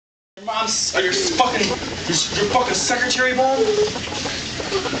your fucking secretary mom?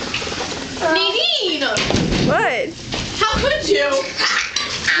 Nadine! What? How could you?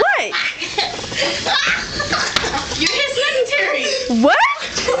 What? You're his secretary! What?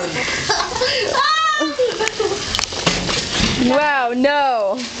 Wow,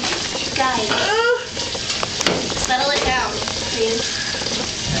 no. Guys, settle it down, please.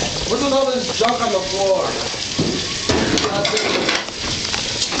 What's with all this junk on the floor?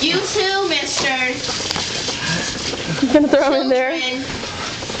 You too, mister. You gonna throw him in there? Children.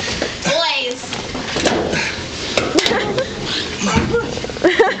 Boys.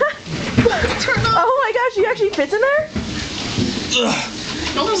 Oh my gosh, he actually fits in there?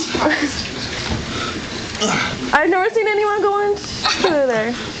 Don't be surprised. I've never seen anyone go into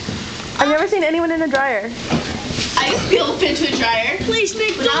there. I've never seen anyone in a dryer. I used to be able to fit into a dryer. Please,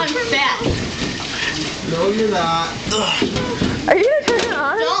 Nick, but now I'm fat. No, you're not. Are you gonna turn it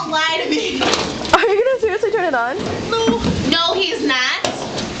on? Don't lie to me. Are you gonna seriously turn it on? No, he's not.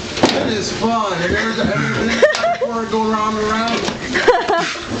 That is fun. Have you ever before it go round and round?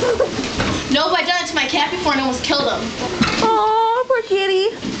 No, but I've done it to my cat before and almost killed him. Oh, poor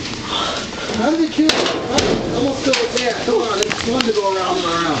kitty. How did you kill it? I almost killed a cat. Come on, it's fun to go around and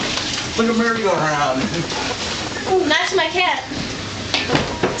around. Like a merry-go-round. Not to my cat.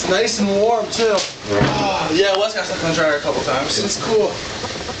 It's nice and warm, too. Yeah, Wes got stuck on the dryer a couple times. It's cool.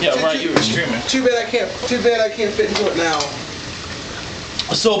 Yeah, right, you were screaming. Too bad I can't fit into it now.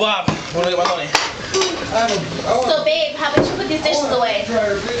 So, Bob, wanna get my money? So, babe, how about you put these dishes away?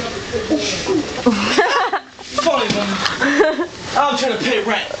 Funny, man. I'm trying to pay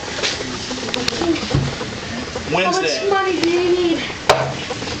rent. Wednesday. How much money do you need?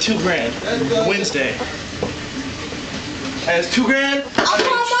 $2,000. Wednesday. And it's $2,000? I'll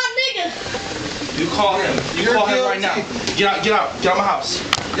call my nigga. You call him. You call him right now. Get out of my house.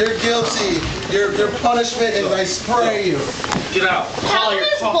 You're guilty. Your punishment is I spray you. Get out. How come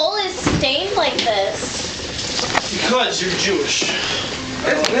this bowl is stained like this? Because you're Jewish.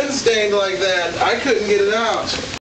 It's been stained like that. I couldn't get it out.